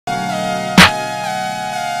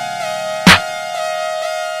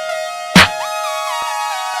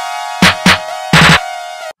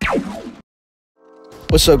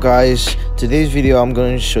What's up, guys? Today's video I'm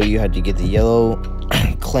going to show you how to get the yellow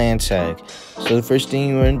clan tag. So the first thing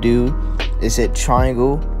you want to do is hit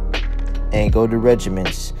triangle and go to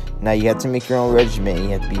regiments. Now you have to make your own regiment. You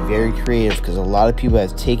have to be very creative because a lot of people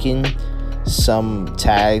have taken some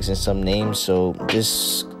tags and some names, so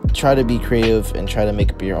just try to be creative and try to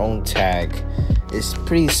make up your own tag. It's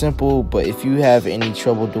pretty simple, but if you have any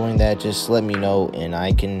trouble doing that, just let me know and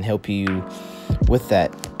I can help you with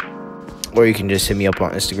that. Or you can just hit me up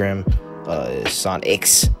on Instagram, it's on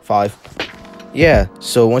X5. Yeah,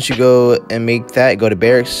 so once you go and make that, go to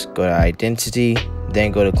barracks, go to identity,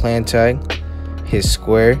 then go to clan tag, hit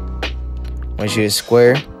square. Once you hit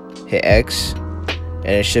square, hit X,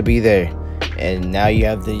 and it should be there. And now you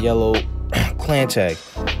have the yellow clan tag.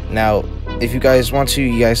 Now, if you guys want to,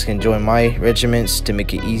 you guys can join my regiments to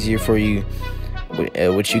make it easier for you,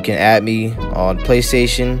 which you can add me on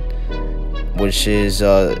PlayStation, which is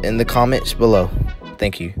in the comments below.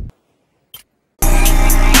 Thank you.